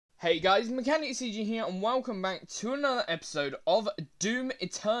Hey guys, Mechanic CG here, and welcome back to another episode of Doom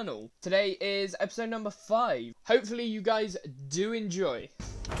Eternal. Today is episode number 5. Hopefully you guys do enjoy.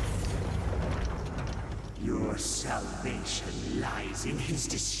 Your salvation lies in his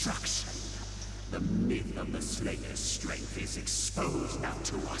destruction. The myth of the Slayer's strength is exposed now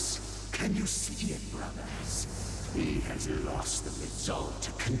to us. Can you see it, brothers? He has lost the resolve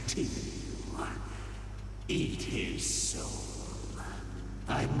to continue. Eat his soul.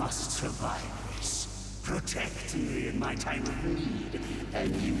 I must survive this. Protect me in my time of need,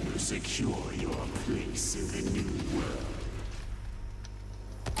 and you will secure your place in the new world.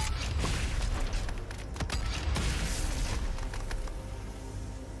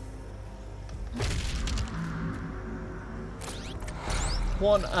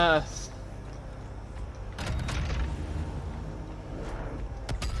 What on earth?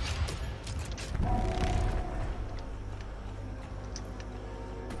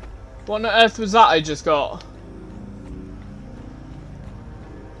 What on earth was that I just got?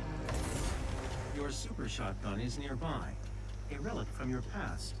 Your super shotgun is nearby. A relic from your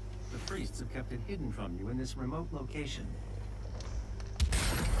past. The priests have kept it hidden from you in this remote location.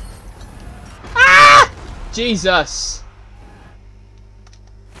 Ah! Jesus!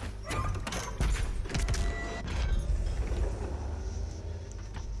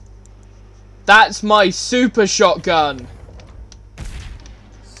 That's my super shotgun!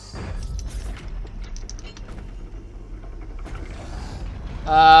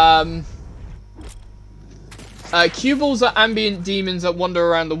 Cue balls are ambient demons that wander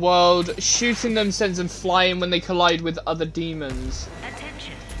around the world. Shooting them sends them flying when they collide with other demons.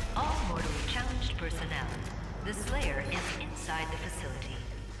 Attention, all mortally challenged personnel. The Slayer is inside the facility.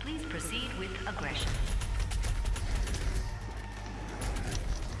 Please proceed with aggression.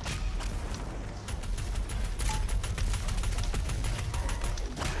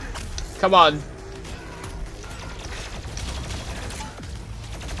 Come on.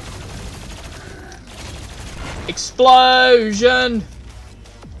 Explosion!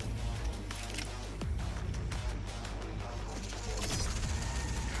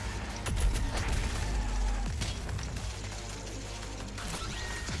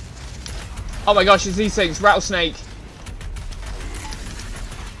 Oh my gosh, it's these things. Rattlesnake.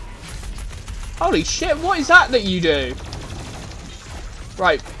 Holy shit, what is that you do?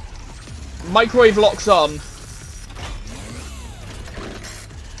 Right. Microwave locks on.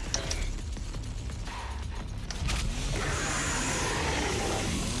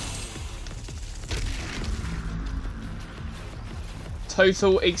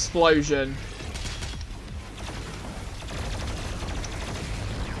 Total explosion.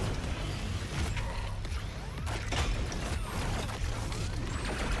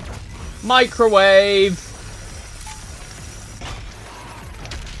 Microwave.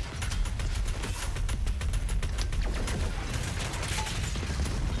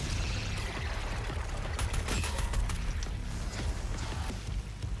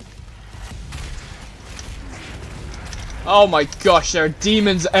 Oh my gosh, there are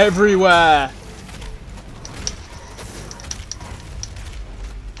demons everywhere!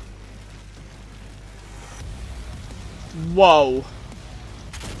 Whoa.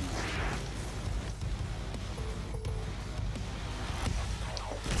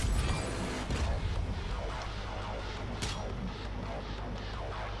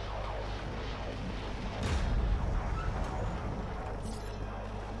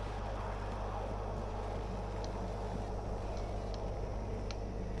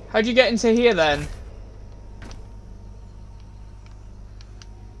 How'd you get into here then?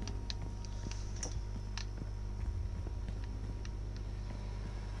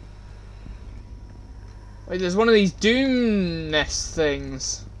 Wait, there's one of these Doom nest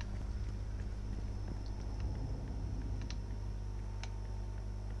things.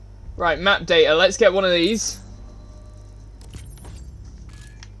 Right, map data. Let's get one of these.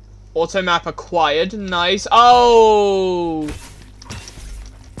 Auto map acquired. Nice. Oh!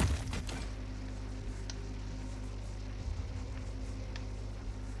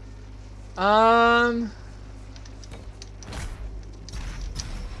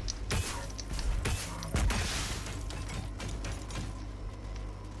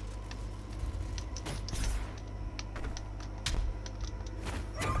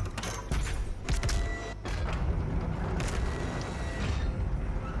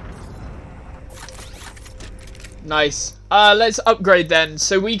 Nice. Let's upgrade then.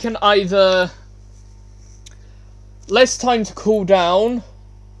 So we can either... Less time to cool down.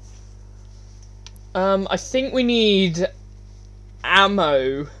 I think we need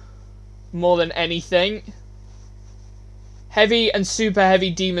ammo more than anything. Heavy and super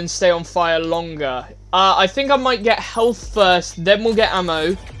heavy demons stay on fire longer. I think I might get health first, then we'll get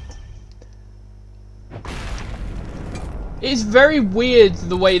ammo. It's very weird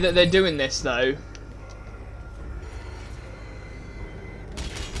the way that they're doing this, though.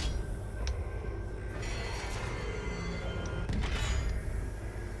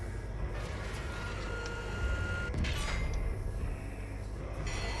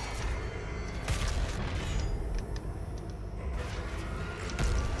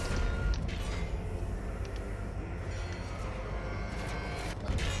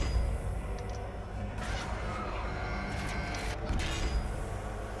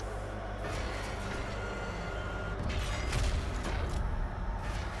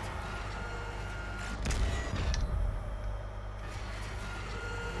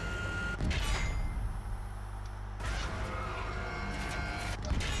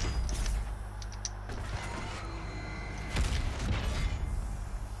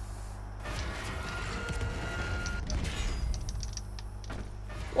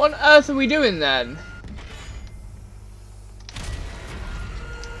 What on earth are we doing then?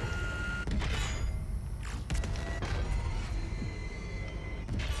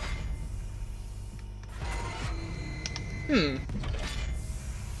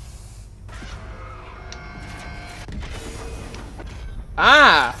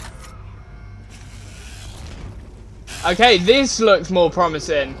 Ah! Okay, this looks more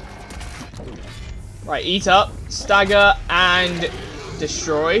promising. Right, eat up, stagger, and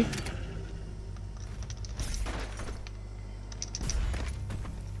destroy.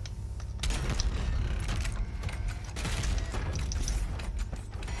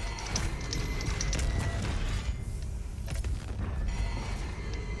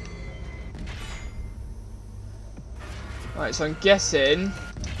 Right, so I'm guessing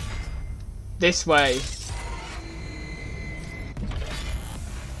this way.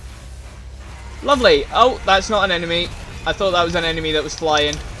 Lovely. Oh, that's not an enemy. I thought that was an enemy that was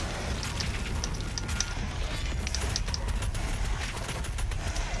flying.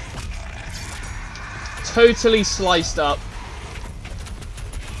 Totally sliced up.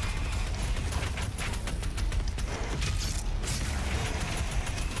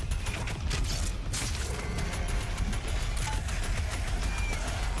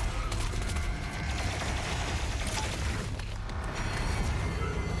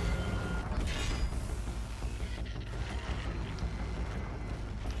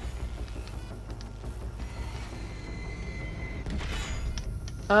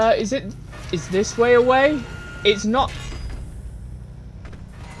 Is this way away? It's not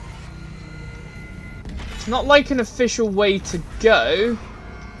like an official way to go.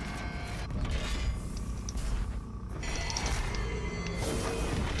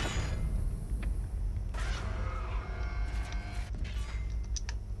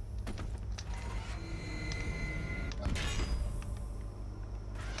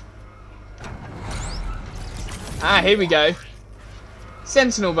 Ah, here we go.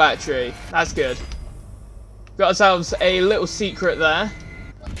 Sentinel battery. That's good. Got ourselves a little secret there.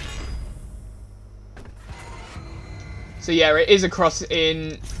 So yeah, it is across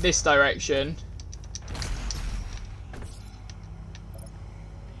in this direction.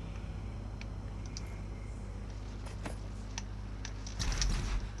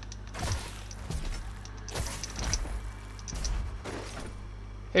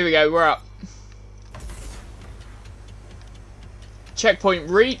 Here we go, we're up. Checkpoint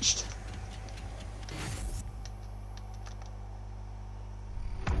reached.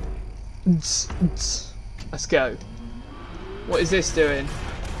 Let's go. What is this doing?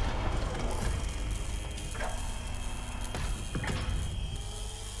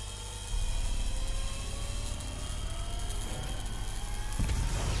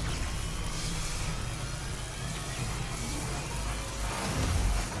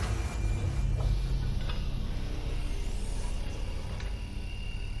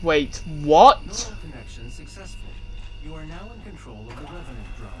 Wait, what? Neural connection successful. You are now in control of the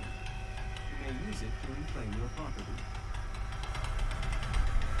Revenant drone. You may use it to reclaim your property.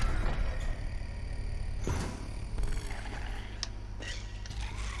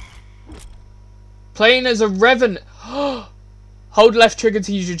 Playing as a Revenant. Hold left trigger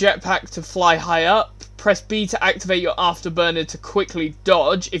to use your jetpack to fly high up. Press B to activate your afterburner to quickly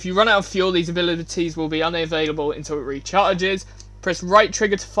dodge. If you run out of fuel, these abilities will be unavailable until it recharges. Press right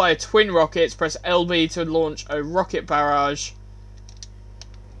trigger to fire twin rockets. Press LB to launch a rocket barrage.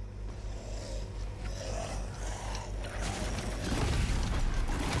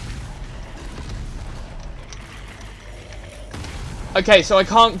 Okay, so I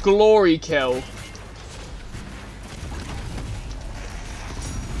can't glory kill.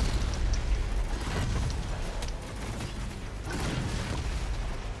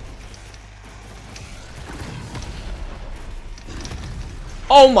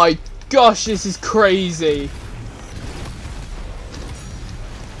 Oh my gosh, this is crazy.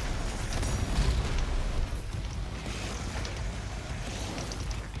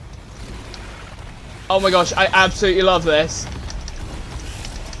 Oh my gosh, I absolutely love this.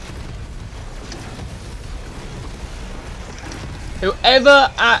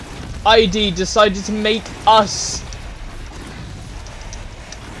 Whoever at ID decided to make us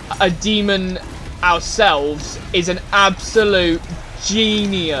a demon ourselves is an absolute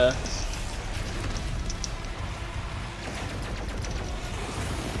genius.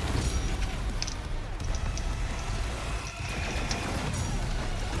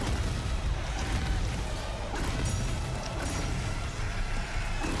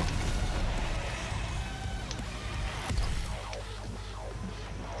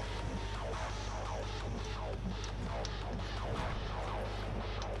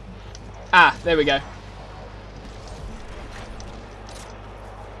 Ah, there we go.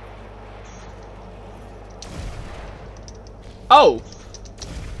 Oh!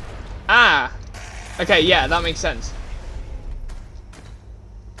 Ah! Okay, yeah, that makes sense.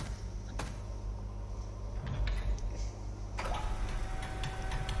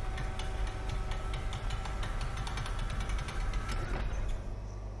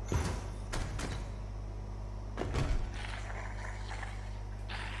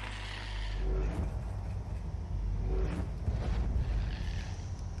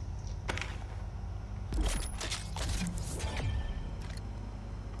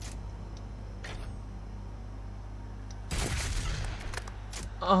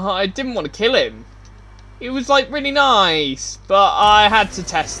 I didn't want to kill him. It was like really nice, but I had to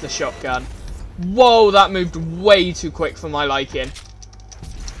test the shotgun. Whoa, that moved way too quick for my liking.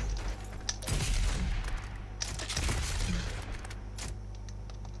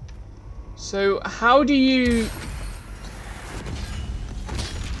 So how do you...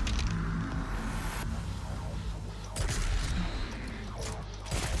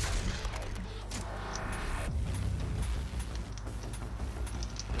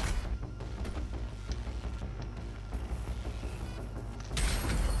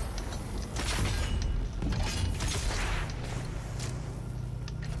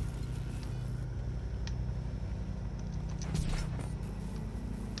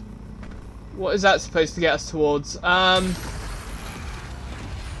 What is that supposed to get us towards? I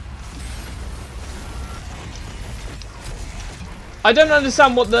don't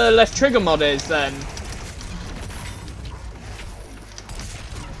understand what the left trigger mod is then.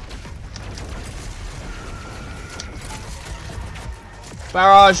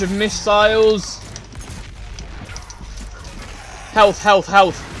 Barrage of missiles. Health, health,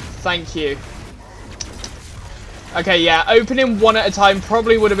 health. Thank you. Okay, yeah, opening one at a time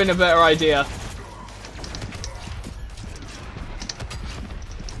probably would have been a better idea.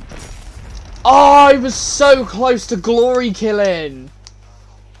 Oh, I was so close to glory killing.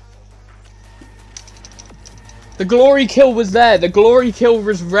 The glory kill was there. The glory kill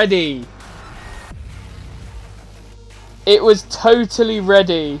was ready. It was totally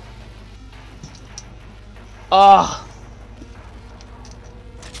ready. Ah.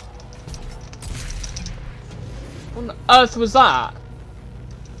 What on earth was that?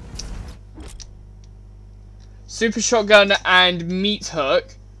 Super shotgun and meat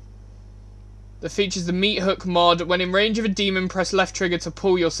hook. That features the meat hook mod. When in range of a demon, press left trigger to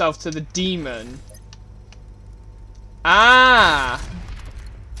pull yourself to the demon. Ah!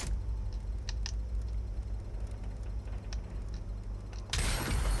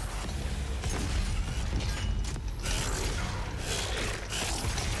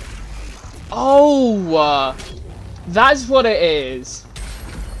 Oh! That's what it is.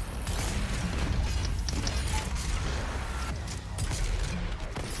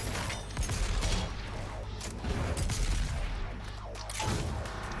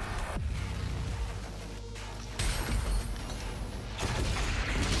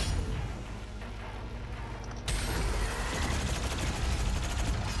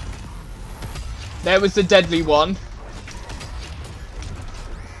 There was the deadly one.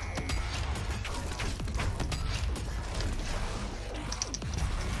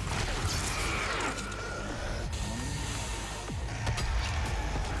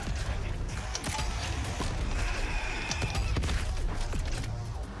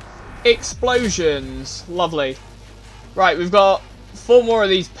 Explosions. Lovely. Right, we've got 4 more of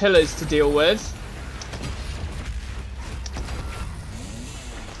these pillars to deal with.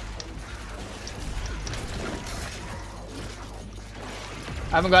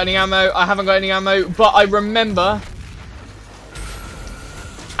 I haven't got any ammo. I haven't got any ammo, but I remember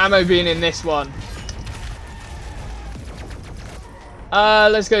ammo being in this one.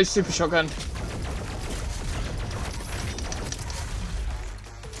 Let's go super shotgun.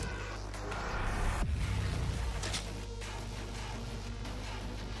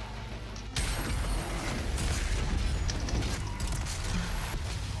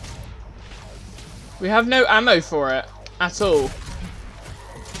 We have no ammo for it at all.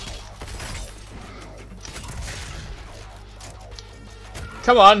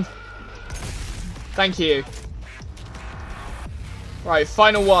 Come on. Thank you. Right,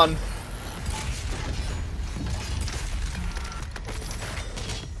 final one.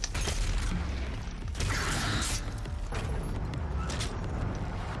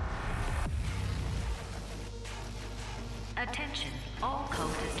 Attention, all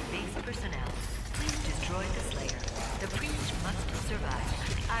cultist base personnel. Please destroy the Slayer. The priest must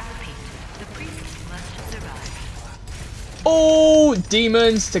survive. I repeat, the priest must survive. Oh,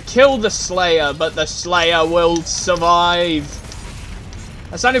 demons to kill the Slayer, but the Slayer will survive.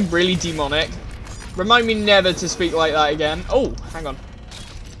 That sounded really demonic. Remind me never to speak like that again. Oh, hang on.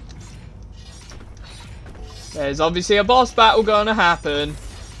 There's obviously a boss battle gonna happen.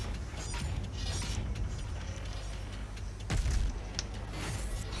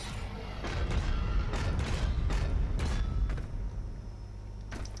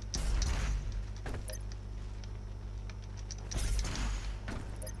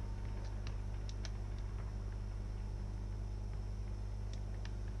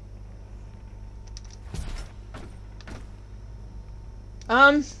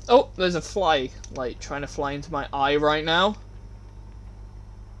 Oh, there's a fly, like, trying to fly into my eye right now.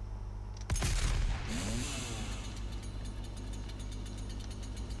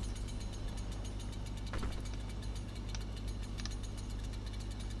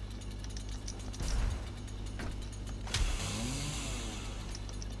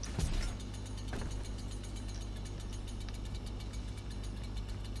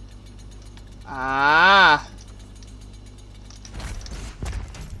 Ah.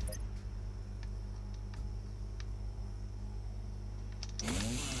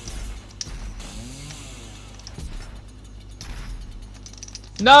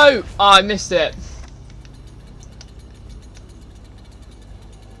 No! Oh, I missed it.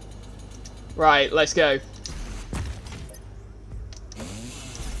 Right, let's go.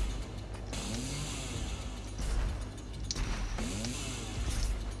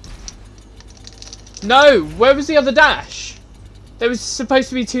 No! Where was the other dash? There was supposed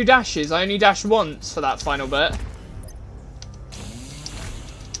to be 2 dashes. I only dashed once for that final bit.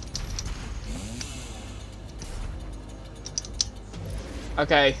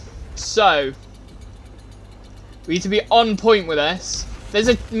 Okay, so we need to be on point with this. There's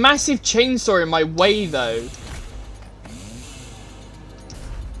a massive chainsaw in my way, though.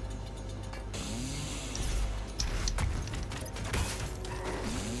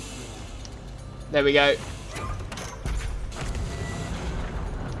 There we go.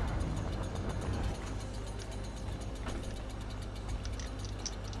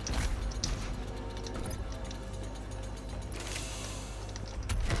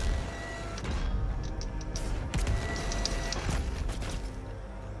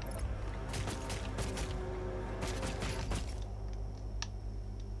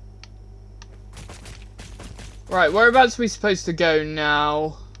 Right, whereabouts are we supposed to go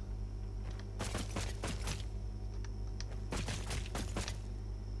now?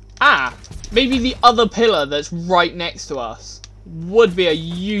 Ah! Maybe the other pillar that's right next to us would be a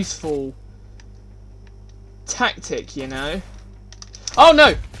useful tactic, you know? Oh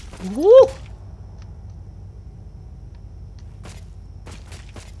no! Woo!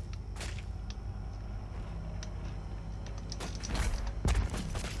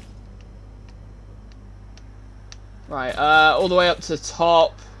 Right, all the way up to the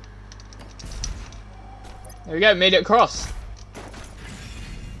top. There we go, made it across.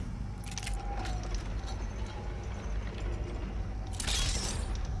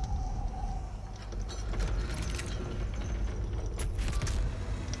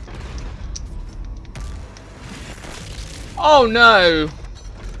 Oh no!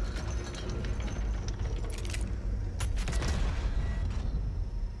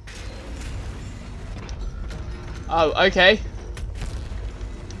 Oh, okay.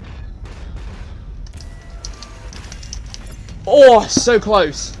 Oh, so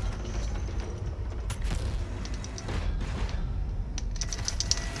close.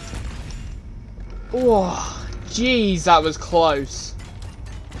 Oh, jeez, that was close.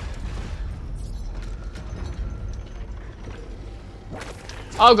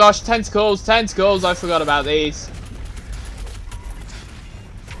 Oh gosh, tentacles, tentacles, I forgot about these.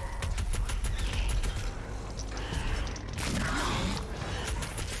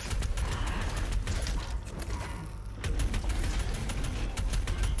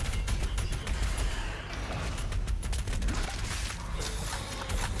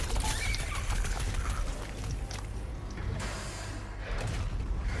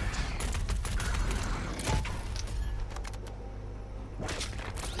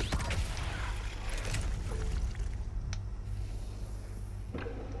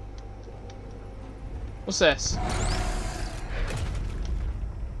 What's this?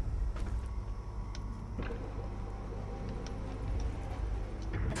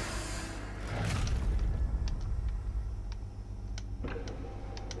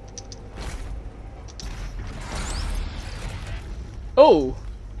 Oh!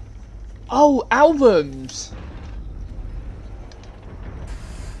 Oh, albums!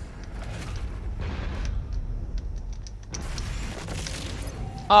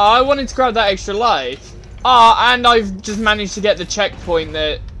 I wanted to grab that extra life. And I've just managed to get the checkpoint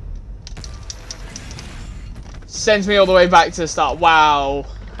that sends me all the way back to the start. Wow.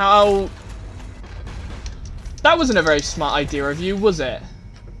 How... That wasn't a very smart idea of you, was it?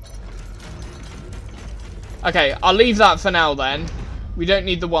 Okay, I'll leave that for now then. We don't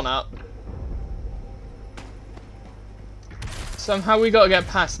need the 1-up. Somehow we gotta get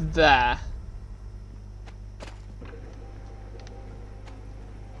past there.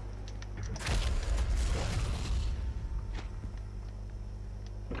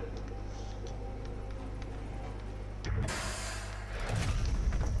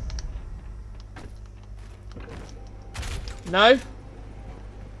 No?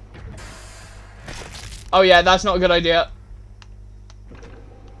 Oh yeah, that's not a good idea.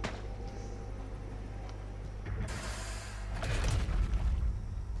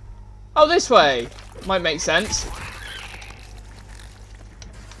 Oh, this way! Might make sense.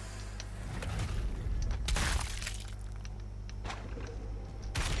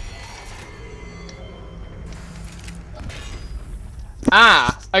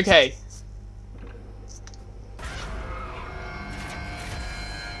 Ah, okay.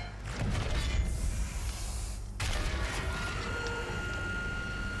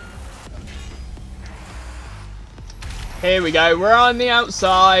 Here we go, we're on the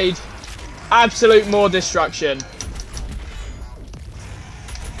outside. Absolute more destruction.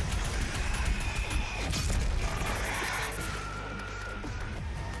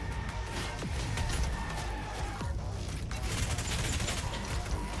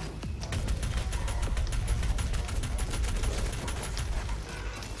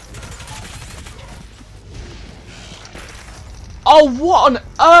 Oh, what on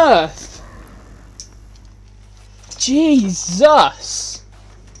earth? Jesus!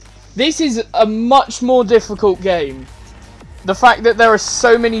 This is a much more difficult game. The fact that there are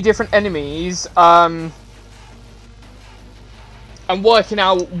so many different enemies, and working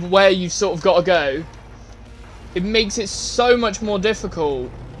out where you've sort of got to go, it makes it so much more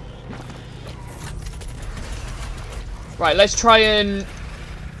difficult. Right, let's try and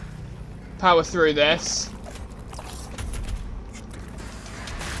power through this.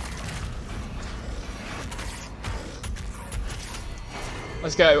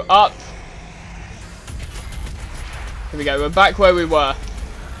 Let's go up. Here we go, we're back where we were.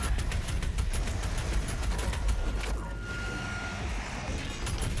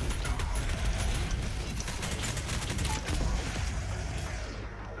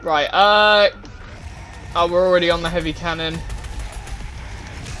 Right, oh, we're already on the heavy cannon.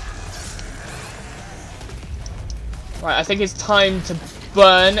 Right, I think it's time to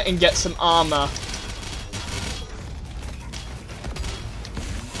burn and get some armor.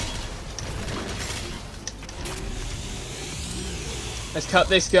 Let's cut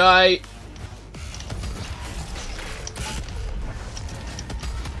this guy.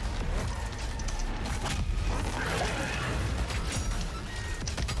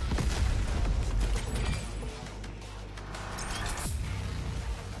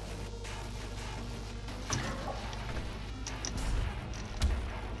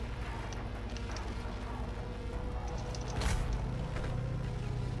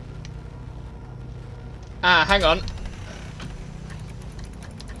 Ah, hang on.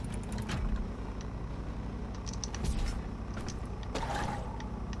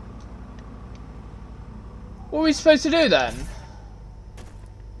 What are we supposed to do then?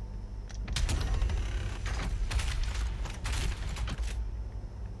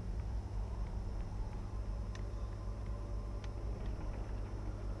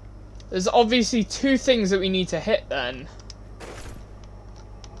 There's obviously two things that we need to hit then.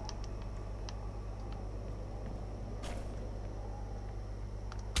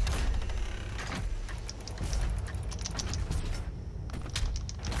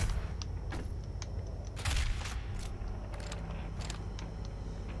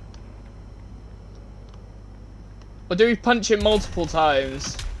 Or do we punch it multiple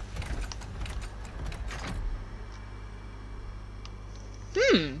times?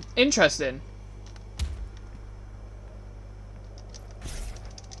 Interesting.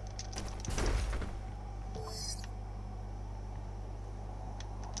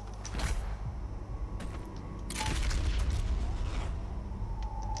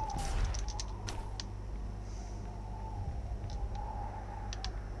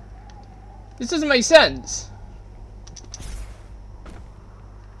 This doesn't make sense.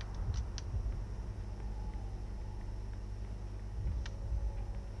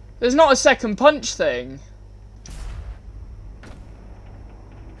 There's not a second punch thing.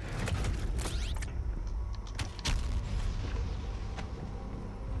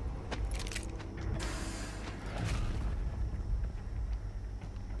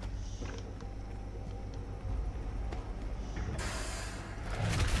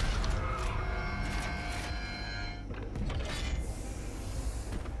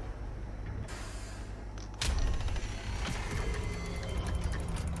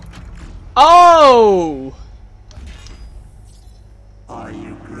 Oh! Are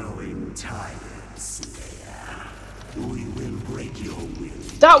you growing tired, Slayer? We will break your will.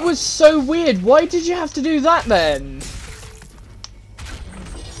 That was so weird. Why did you have to do that then?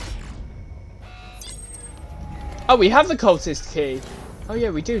 Oh, we have the cultist key. Oh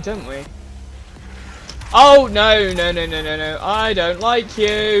yeah, we do, don't we? Oh, no, no, no, no, no, no. I don't like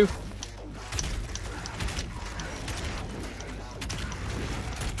you.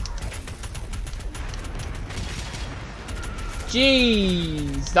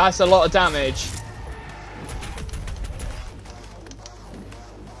 Jeez, that's a lot of damage.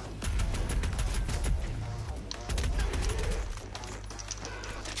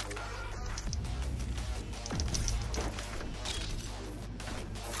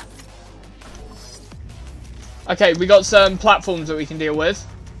 Okay, we got some platforms that we can deal with.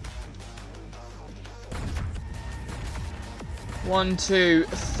 1, 2,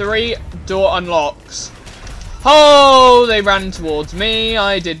 3. Door unlocks. Oh, they ran towards me.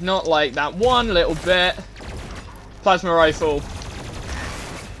 I did not like that one little bit. Plasma rifle.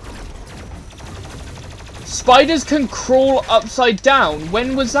 Spiders can crawl upside down.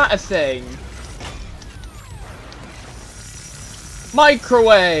 When was that a thing?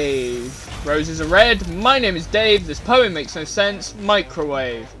 Microwave. Roses are red. My name is Dave. This poem makes no sense.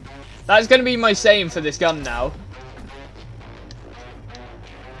 Microwave. That's going to be my saying for this gun now.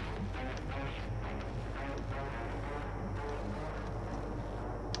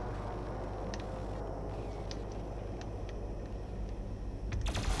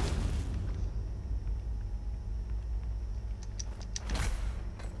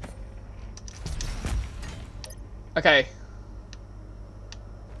 Okay.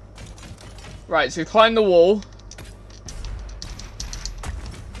 Right, so we climb the wall.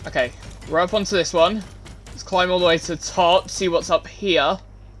 Okay, we're up onto this one. Let's climb all the way to the top, see what's up here.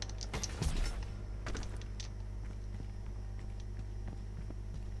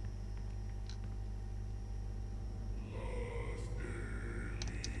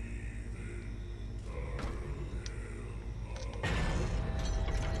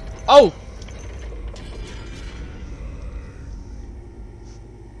 Oh!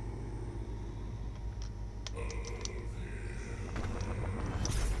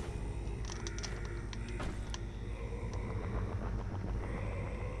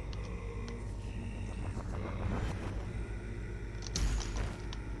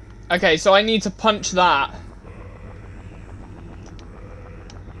 Okay, so I need to punch that.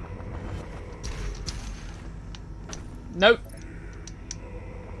 Nope.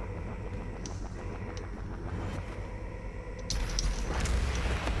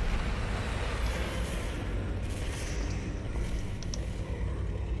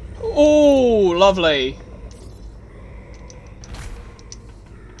 Oh, lovely.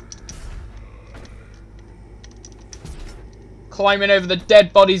 Climbing over the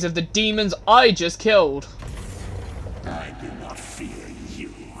dead bodies of the demons I just killed. I do not fear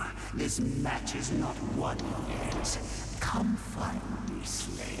you. This match is not won yet. Come find me,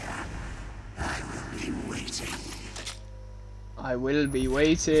 Slayer. I will be waiting. I will be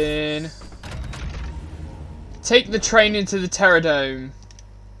waiting. Take the train into the Terradome.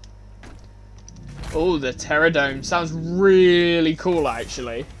 Oh, the Terradome. Sounds really cool,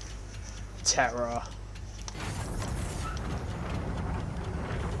 actually. Terror.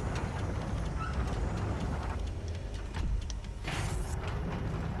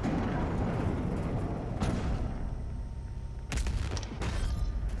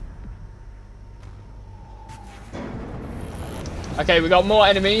 Okay, we got more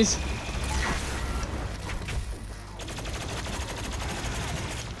enemies.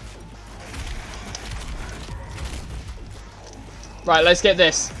 Right, let's get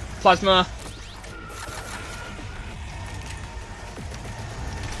this. Plasma.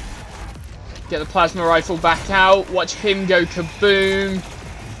 Get the plasma rifle back out. Watch him go kaboom.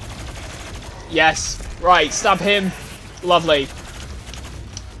 Yes. Right, stab him. Lovely.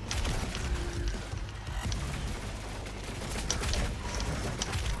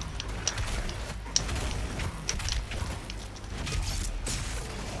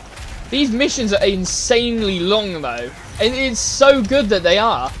 These missions are insanely long, though. And it's so good that they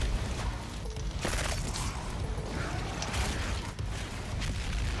are.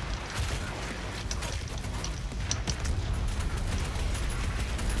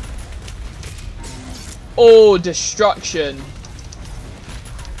 Oh, destruction.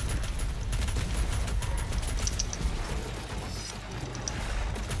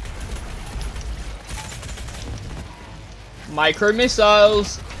 Micro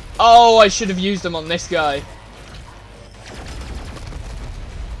missiles. Oh, I should have used them on this guy.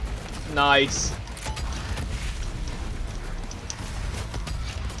 Nice.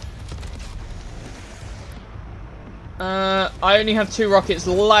 I only have 2 rockets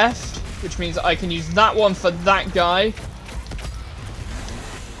left, which means I can use that one for that guy.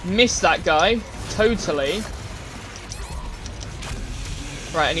 Miss that guy. Totally.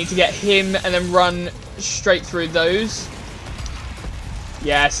 Right, I need to get him and then run straight through those.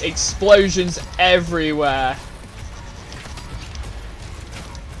 Yes, explosions everywhere.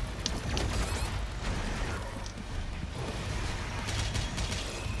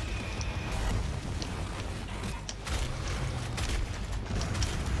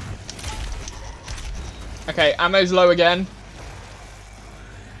 Okay, ammo's low again.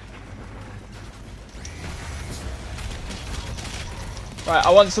 Right,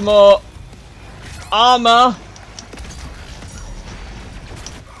 I want some more armor.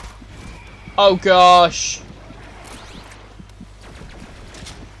 Oh gosh.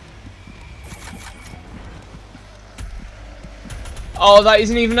 Oh, that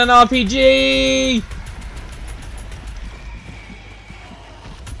isn't even an RPG.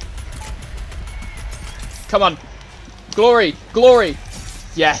 Come on. Glory. Glory.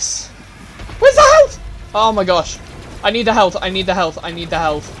 Yes. Where's the health? Oh my gosh. I need the health. I need the health. I need the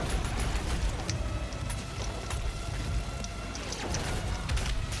health.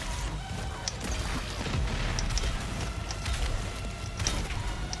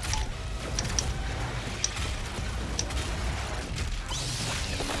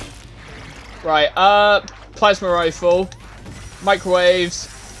 Right, plasma rifle, microwaves.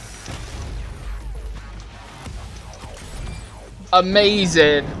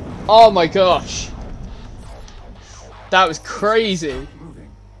 Amazing. Oh my gosh. That was crazy.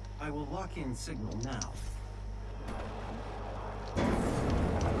 Moving. I will lock in signal now.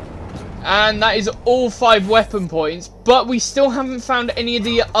 And that is all 5 weapon points, but we still haven't found any of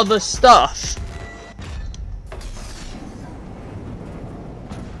the other stuff.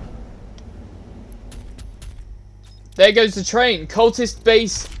 There goes the train. Cultist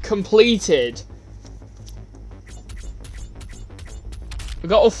base completed. We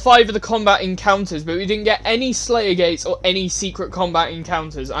got all 5 of the combat encounters, but we didn't get any Slayer gates or any secret combat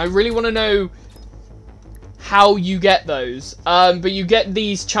encounters. I really want to know how you get those. But you get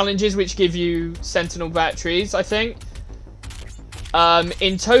these challenges which give you Sentinel batteries, I think.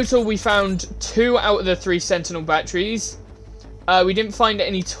 In total, we found 2 out of the 3 Sentinel batteries. We didn't find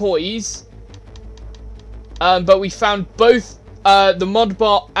any toys. But we found both the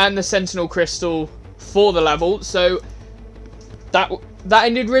Modbot and the Sentinel Crystal for the level. So that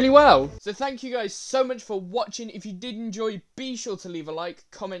ended really well. So thank you guys so much for watching. If you did enjoy, be sure to leave a like,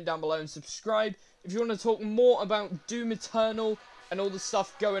 comment down below and subscribe. If you want to talk more about Doom Eternal and all the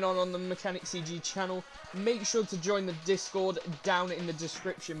stuff going on the Mechanic CG channel, make sure to join the Discord down in the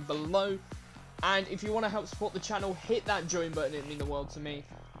description below. And if you want to help support the channel, hit that join button. It means the world to me.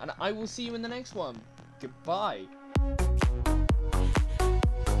 And I will see you in the next one. Goodbye.